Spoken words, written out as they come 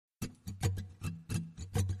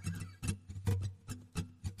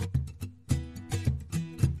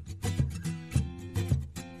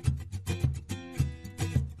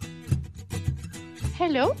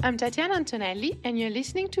Hello, I'm Tatiana Antonelli, and you're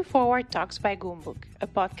listening to Forward Talks by Gumbuk, a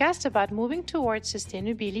podcast about moving towards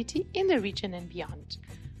sustainability in the region and beyond.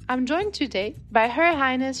 I'm joined today by Her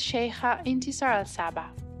Highness Sheikha Intisar Al Sabah.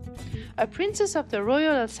 A princess of the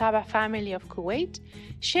Royal Al Sabah family of Kuwait,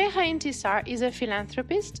 Sheikha Intisar is a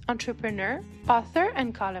philanthropist, entrepreneur, author,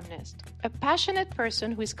 and columnist. A passionate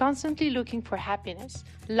person who is constantly looking for happiness,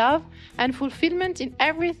 love, and fulfillment in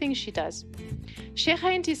everything she does.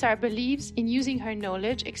 Sheikha Intisar believes in using her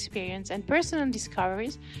knowledge, experience, and personal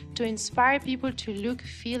discoveries to inspire people to look,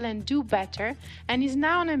 feel, and do better, and is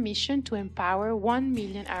now on a mission to empower 1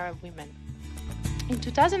 million Arab women. In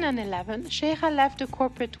 2011, Sheikha left the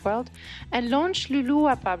corporate world and launched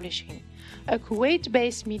Lulua Publishing, a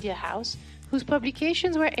Kuwait-based media house whose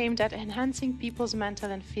publications were aimed at enhancing people's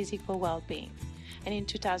mental and physical well-being. And in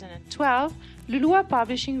 2012, Lulua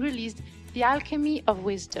Publishing released The Alchemy of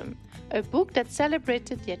Wisdom, a book that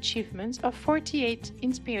celebrated the achievements of 48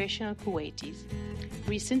 inspirational Kuwaitis.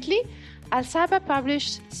 Recently, Al Sabah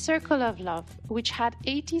published Circle of Love, which had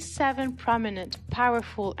 87 prominent,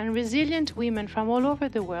 powerful, and resilient women from all over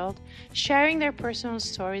the world sharing their personal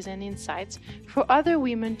stories and insights for other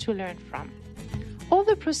women to learn from. All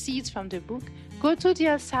the proceeds from the book go to the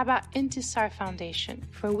Al Sabah Intisar Foundation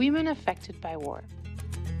for women affected by war.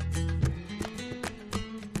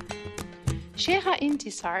 Sheikha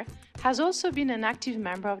Intisar has also been an active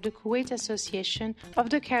member of the Kuwait Association of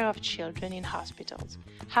the Care of Children in Hospitals.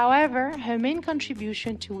 However, her main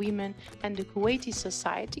contribution to women and the Kuwaiti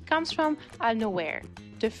society comes from Al Nowair,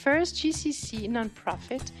 the first GCC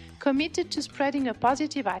non-profit committed to spreading a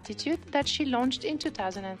positive attitude that she launched in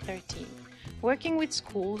 2013, working with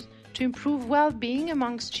schools to improve well-being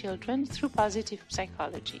amongst children through positive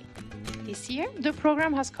psychology. This year, the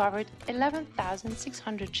program has covered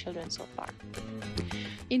 11,600 children so far.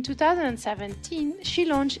 In 2017, she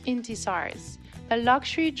launched Intisars, a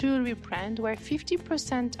luxury jewelry brand where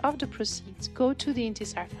 50% of the proceeds go to the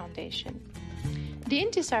Intisar Foundation. The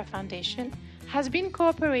Intisar Foundation has been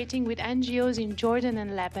cooperating with NGOs in Jordan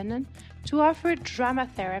and Lebanon to offer drama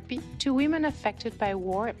therapy to women affected by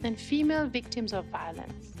war and female victims of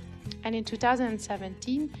violence. And in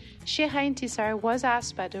 2017, Sheikha Intisar was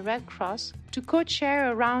asked by the Red Cross to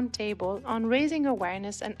co-chair a roundtable on raising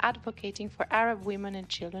awareness and advocating for Arab women and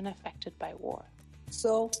children affected by war.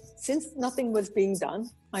 So since nothing was being done,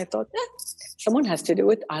 I thought, someone has to do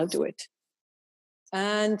it, I'll do it.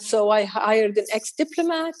 And so I hired an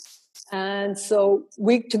ex-diplomat. And so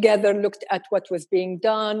we together looked at what was being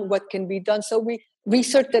done, what can be done. So we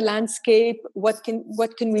researched the landscape, what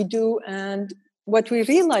can we do? And what we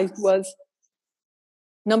realized was,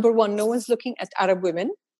 number one, no one's looking at Arab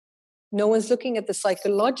women. No one's looking at the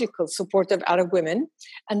psychological support of Arab women.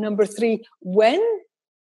 And number three, when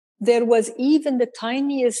there was even the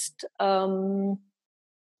tiniest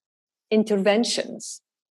interventions,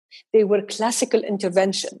 they were classical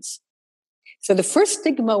interventions. So the first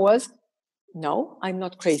stigma was, no, I'm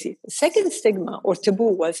not crazy. The second stigma or taboo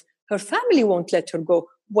was, her family won't let her go.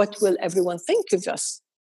 What will everyone think of us?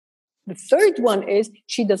 The third one is,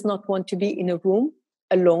 she does not want to be in a room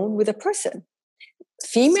alone with a person.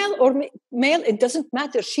 Female or male, it doesn't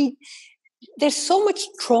matter. There's so much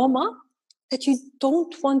trauma that you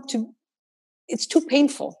don't want to, it's too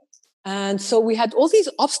painful. And so we had all these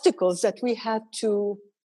obstacles that we had to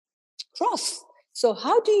cross. So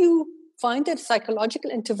how do you find a psychological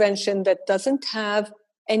intervention that doesn't have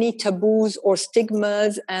any taboos or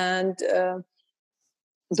stigmas, and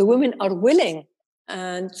the women are willing?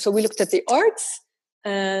 And so we looked at the arts,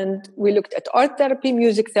 and we looked at art therapy,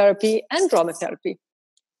 music therapy, and drama therapy.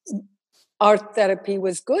 Art therapy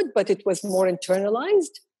was good, but it was more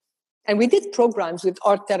internalized. And we did programs with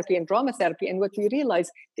art therapy and drama therapy. And what we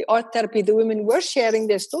realized, the art therapy, the women were sharing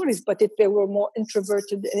their stories, but they were more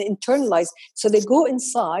introverted and internalized. So they go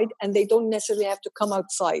inside and they don't necessarily have to come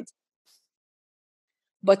outside.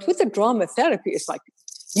 But with the drama therapy, it's like,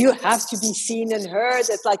 you have to be seen and heard.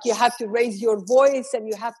 It's like you have to raise your voice and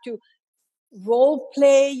you have to role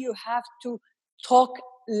play. You have to talk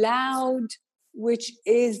loud, which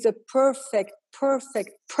is the perfect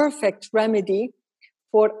remedy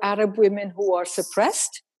for Arab women who are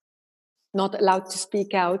suppressed, not allowed to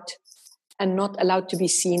speak out, and not allowed to be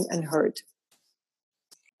seen and heard.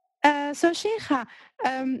 So Sheikha,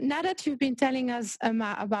 now that you've been telling us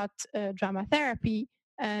about drama therapy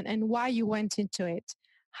and why you went into it,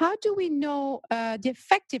 how do we know the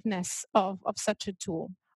effectiveness of such a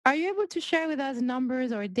tool? Are you able to share with us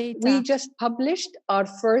numbers or data? We just published our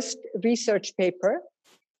first research paper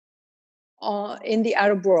in the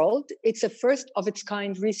Arab world. It's a first of its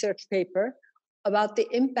kind research paper about the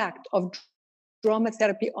impact of trauma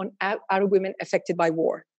therapy on Arab women affected by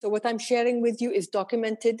war. So what I'm sharing with you is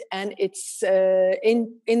documented, and it's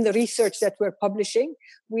in the research that we're publishing.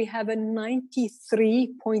 We have a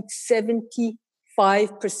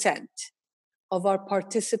 93.75% of our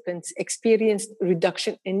participants experienced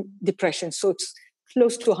reduction in depression. So it's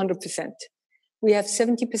close to 100%. We have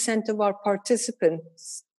 70% of our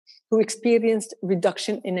participants who experienced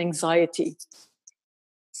reduction in anxiety.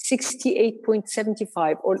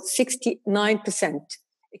 68.75 or 69%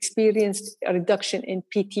 experienced a reduction in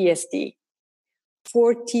PTSD.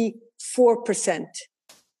 44%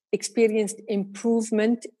 experienced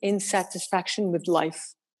improvement in satisfaction with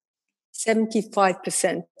life.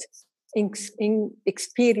 75%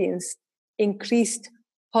 experienced increased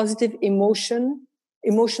positive emotional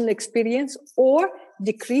experience or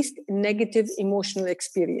decreased negative emotional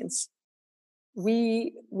experience.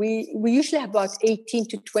 We usually have about 18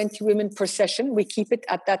 to 20 women per session. We keep it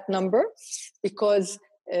at that number because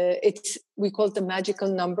we call it the magical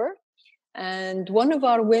number. And one of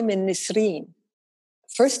our women, Nisreen,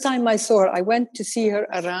 first time I saw her, I went to see her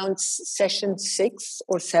around session 6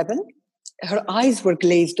 or 7. Her eyes were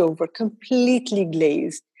glazed over, completely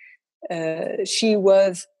glazed. She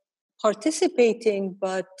was participating,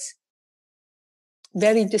 but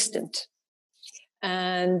very distant.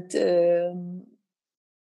 And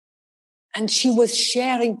she was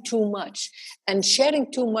sharing too much. And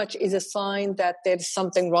sharing too much is a sign that there's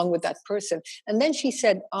something wrong with that person. And then she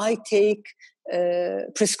said, I take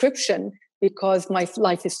prescription because my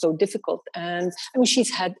life is so difficult. And I mean, she's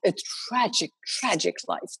had a tragic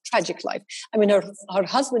life. I mean, her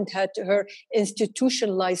husband had her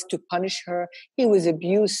institutionalized to punish her. He was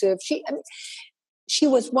abusive. She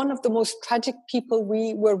was one of the most tragic people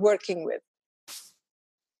we were working with.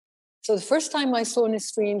 So the first time I saw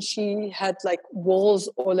Nisreen, she had like walls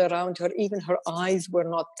all around her. Even her eyes were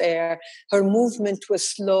not there. Her movement was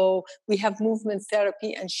slow. We have movement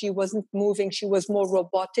therapy and she wasn't moving. She was more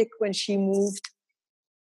robotic when she moved.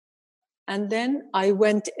 And then I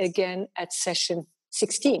went again at session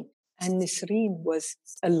 16 and Nisreen was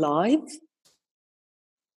alive,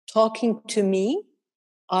 talking to me.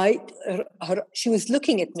 She was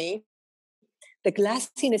looking at me. The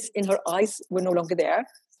glassiness in her eyes were no longer there.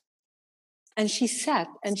 And she sat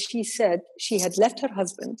and she said she had left her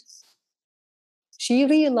husband. She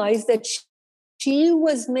realized that she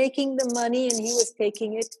was making the money and he was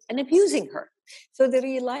taking it and abusing her. So the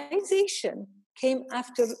realization came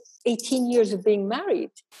after 18 years of being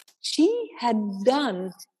married. She had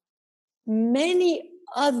done many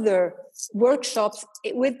other workshops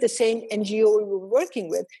with the same NGO we were working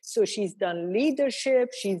with. So she's done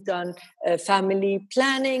leadership, she's done family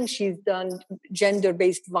planning, she's done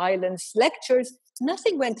gender-based violence lectures.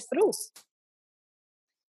 Nothing went through.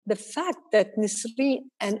 The fact that Nisreen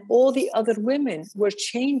and all the other women were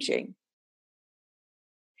changing,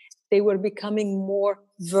 they were becoming more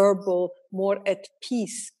verbal, more at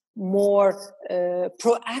peace, more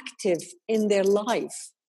proactive in their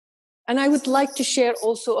life. And I would like to share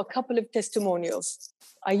also a couple of testimonials.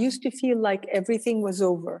 I used to feel like everything was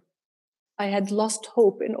over. I had lost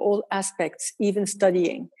hope in all aspects, even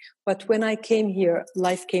studying. But when I came here,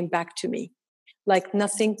 life came back to me, like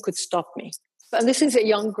nothing could stop me. And this is a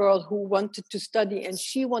young girl who wanted to study and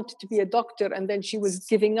she wanted to be a doctor and then she was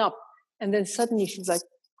giving up. And then suddenly she's like,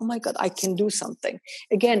 oh my God, I can do something.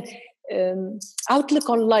 Again, outlook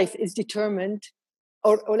on life is determined,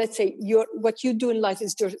 or let's say what you do in life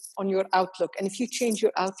is on your outlook. And if you change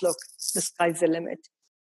your outlook, the sky's the limit.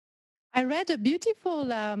 I read a beautiful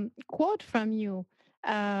quote from you.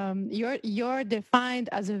 You're defined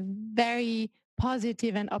as a very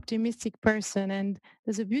positive and optimistic person. And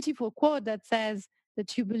there's a beautiful quote that says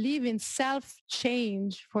that you believe in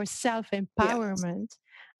self-change for self-empowerment. Yes.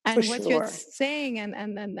 And what you're saying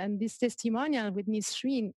and this testimonial with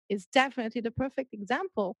Nisreen is definitely the perfect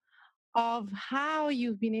example of how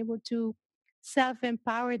you've been able to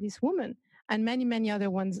self-empower this woman and many, many other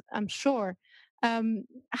ones, I'm sure.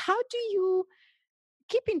 How do you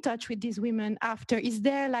keep in touch with these women after? Is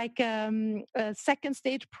there like a second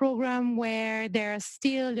stage program where they're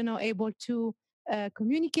still, able to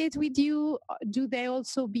communicate with you? Do they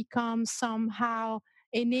also become somehow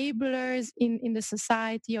enablers in the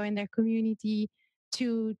society or in their community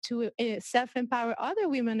to self-empower other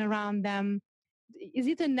women around them? Is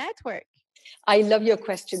it a network? I love your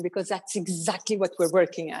question because that's exactly what we're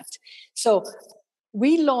working at. So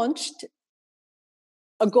we launched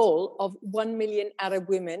a goal of 1 million Arab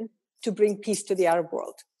women to bring peace to the Arab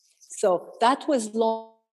world. So that was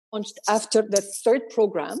launched after the third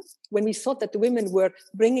program, when we saw that the women were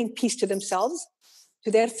bringing peace to themselves,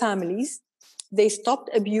 to their families, they stopped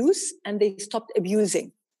abuse and they stopped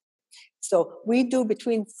abusing. So we do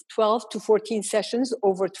between 12 to 14 sessions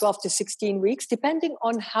over 12 to 16 weeks, depending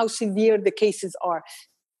on how severe the cases are.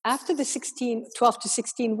 After the 12 to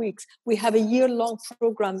 16 weeks, we have a year-long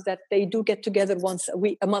program that they do get together once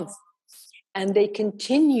a month. And they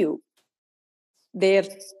continue their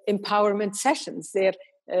empowerment sessions, their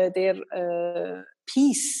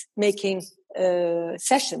peace-making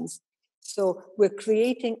sessions. So we're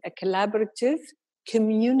creating a collaborative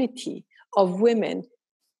community of women,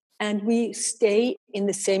 and we stay in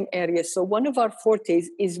the same area. So one of our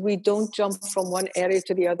fortes is we don't jump from one area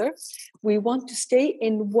to the other. We want to stay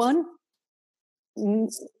in one,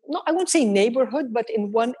 I won't say neighborhood, but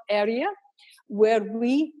in one area where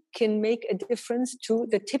we can make a difference to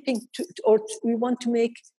the or we want to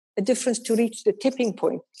make a difference to reach the tipping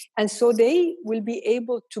point. And so they will be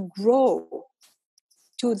able to grow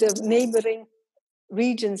to the neighboring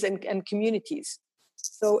regions and communities.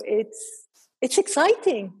 So it's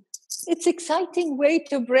exciting. It's an exciting way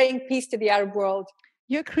to bring peace to the Arab world.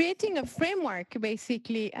 You're creating a framework,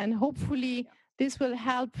 basically, and hopefully this will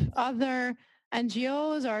help other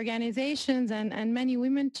NGOs, organizations, and many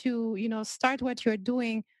women to, start what you're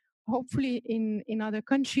doing, hopefully in other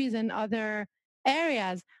countries and other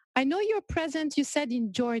areas. I know you're present, you said,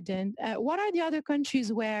 in Jordan. What are the other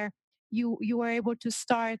countries where you were able to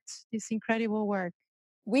start this incredible work?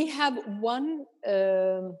 We have one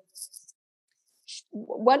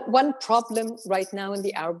problem right now in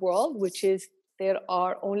the Arab world, which is there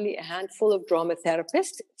are only a handful of drama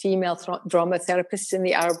therapists, female drama therapists in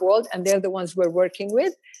the Arab world, and they're the ones we're working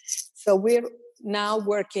with. So we're now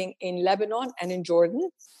working in Lebanon and in Jordan,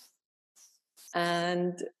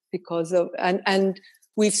 and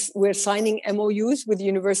we're signing MOUs with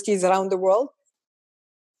universities around the world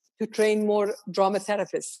to train more drama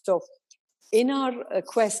therapists. So in our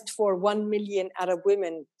quest for 1 million Arab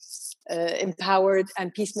women empowered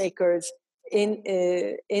and peacemakers in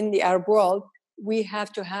the Arab world, we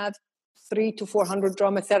have to have 300 to 400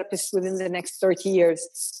 drama therapists within the next 30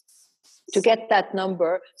 years. To get that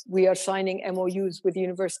number, we are signing MOUs with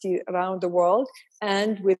universities around the world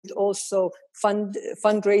and with also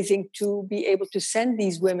fundraising to be able to send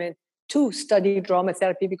these women to study drama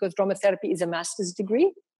therapy, because drama therapy is a master's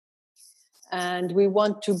degree. And we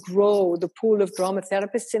want to grow the pool of drama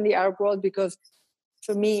therapists in the Arab world, because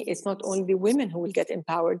for me, it's not only the women who will get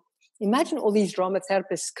empowered. Imagine all these drama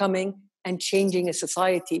therapists coming and changing a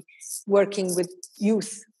society, working with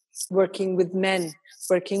youth, working with men,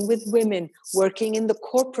 working with women, working in the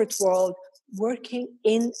corporate world, working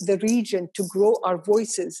in the region to grow our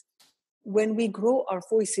voices. When we grow our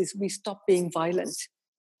voices, we stop being violent.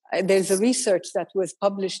 There's a research that was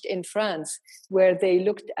published in France where they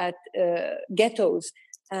looked at ghettos,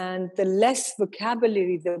 and the less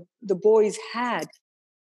vocabulary the boys had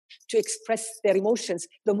to express their emotions,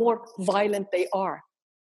 the more violent they are.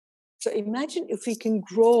 So imagine if we can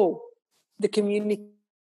grow the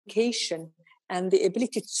communication and the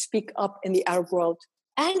ability to speak up in the Arab world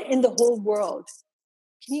and in the whole world.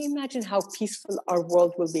 Can you imagine how peaceful our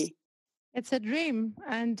world will be? It's a dream,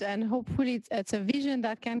 and hopefully it's a vision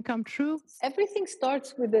that can come true. Everything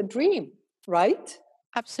starts with a dream, right?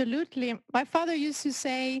 Absolutely. My father used to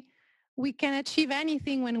say, we can achieve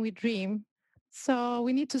anything when we dream. So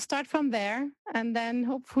we need to start from there, and then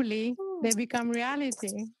hopefully they become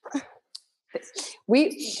reality.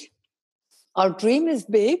 Our dream is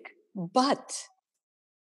big, but,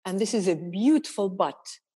 and this is a beautiful but,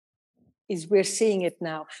 is we're seeing it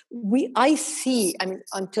now.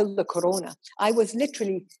 Until the corona, I was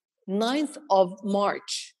literally 9th of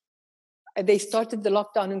March. They started the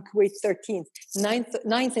lockdown in Kuwait 13th.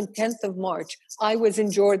 9th and 10th of March, I was in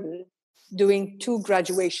Jordan doing 2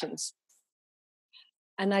 graduations.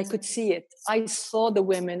 And I could see it. I saw the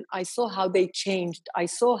women. I saw how they changed. I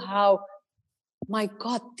saw how, my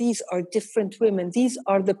God, these are different women. These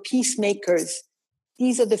are the peacemakers.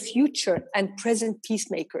 These are the future and present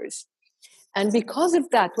peacemakers. And because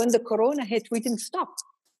of that, when the corona hit, we didn't stop.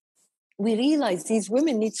 We realized these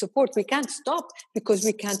women need support. We can't stop because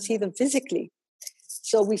we can't see them physically.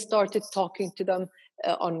 So we started talking to them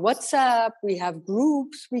on WhatsApp. We have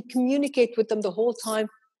groups. We communicate with them the whole time.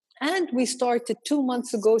 And we started 2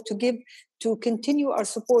 months ago to continue our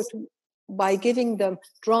support by giving them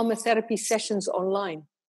drama therapy sessions online.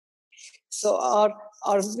 So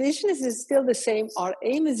our vision is still the same. Our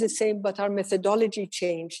aim is the same, but our methodology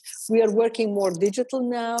changed. We are working more digital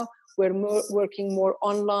now. We're working more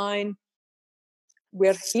online.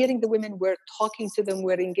 We're hearing the women. We're talking to them.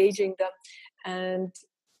 We're engaging them. And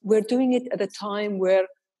we're doing it at a time where,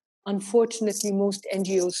 unfortunately, most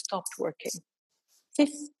NGOs stopped working.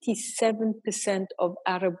 57% of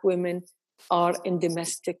Arab women are in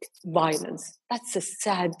domestic violence. That's a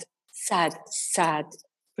sad, sad, sad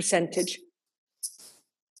percentage.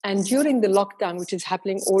 And during the lockdown, which is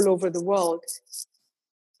happening all over the world,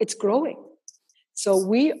 it's growing. So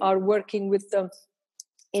we are working with them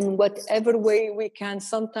in whatever way we can.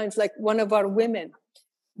 Sometimes, like one of our women,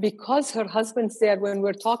 because her husband's there, when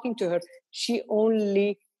we're talking to her, she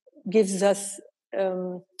only gives us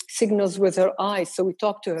signals with her eyes. So we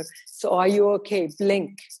talk to her. So are you okay?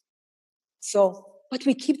 Blink. So, but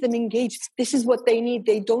we keep them engaged. This is what they need.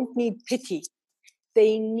 They don't need pity.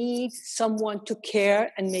 They need someone to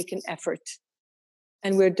care and make an effort.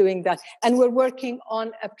 And we're doing that. And we're working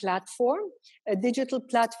on a platform, a digital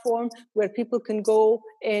platform where people can go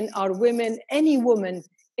in, our women, any woman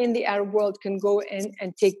in the Arab world can go in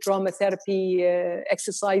and take drama therapy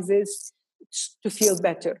exercises to feel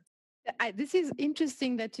better. This is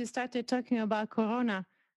interesting that you started talking about Corona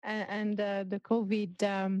and the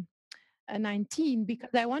COVID-19,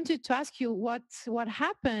 because I wanted to ask you what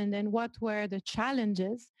happened and what were the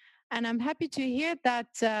challenges. And I'm happy to hear that,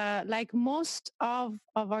 like most of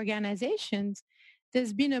organizations,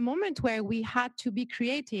 there's been a moment where we had to be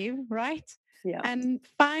creative, right? Yeah. And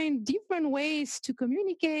find different ways to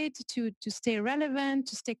communicate, to stay relevant,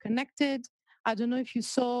 to stay connected. I don't know if you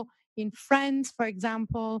saw in France, for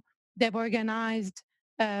example, they've organized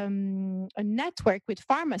a network with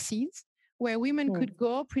pharmacies where women could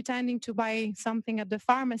go pretending to buy something at the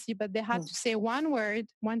pharmacy, but they had to say one word,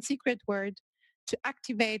 one secret word, to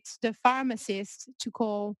activate the pharmacist to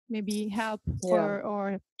call maybe help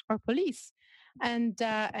or police. And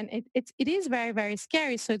it is very, very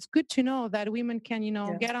scary. So it's good to know that women can,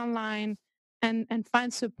 get online and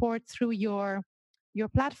find support through your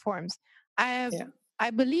platforms. I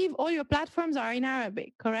believe all your platforms are in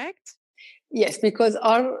Arabic, correct? Yes, because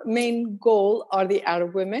our main goal are the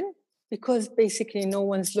Arab women, because basically no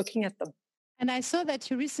one's looking at them. And I saw that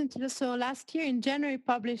you recently, so last year in January,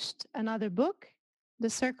 published another book, The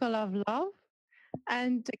Circle of Love.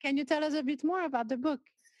 And can you tell us a bit more about the book?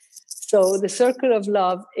 So The Circle of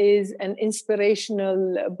Love is an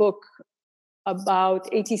inspirational book about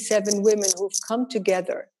 87 women who've come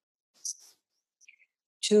together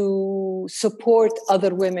to support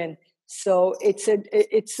other women. So it's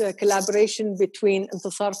a collaboration between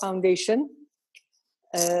Intisar Foundation,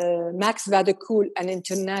 Max Vadekool, an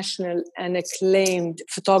international and acclaimed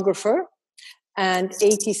photographer, and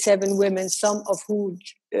 87 women, some of who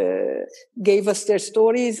gave us their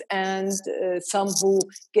stories and some who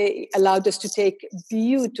allowed us to take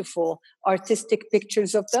beautiful artistic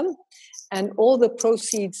pictures of them. And all the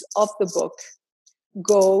proceeds of the book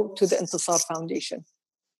go to the Intisar Foundation.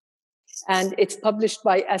 And it's published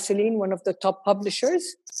by Assouline, one of the top publishers.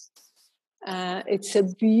 It's a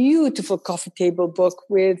beautiful coffee table book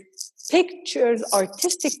with pictures,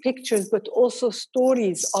 artistic pictures, but also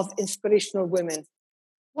stories of inspirational women.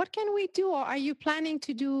 What can we do, or are you planning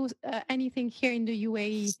to do anything here in the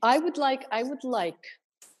UAE? I would like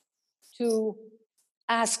to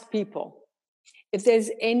ask people if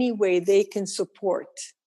there's any way they can support.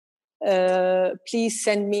 Please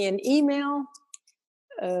send me an email.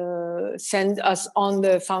 Send us on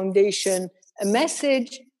the foundation a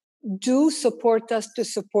message. Do support us to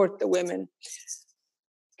support the women.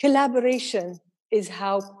 Collaboration is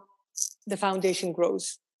how the foundation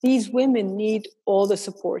grows. These women need all the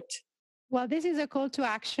support. Well, this is a call to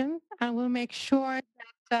action, and we'll make sure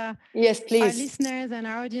that yes, please, our listeners and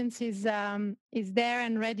our audience is there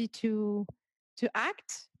and ready to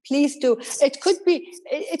act. Please do. It could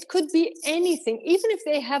be anything. Even if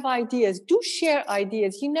they have ideas, do share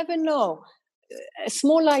ideas. You never know. A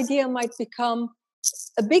small idea might become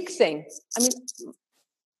a big thing. I mean,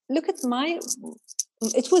 look at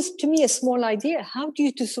it was to me a small idea. How do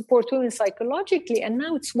you to support women psychologically? And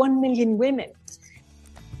now it's 1 million women.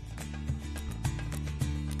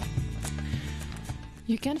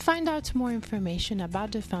 You can find out more information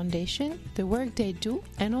about the foundation, the work they do,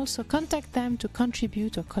 and also contact them to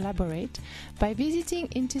contribute or collaborate by visiting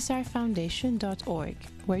intisarfoundation.org,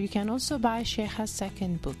 where you can also buy Sheikha's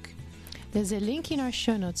second book. There's a link in our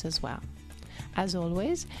show notes as well. As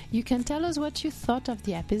always, you can tell us what you thought of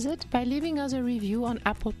the episode by leaving us a review on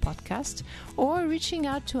Apple Podcasts or reaching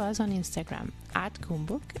out to us on Instagram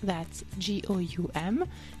 @Goumbouk, that's GOUMBOOK.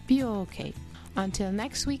 Until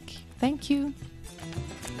next week, thank you.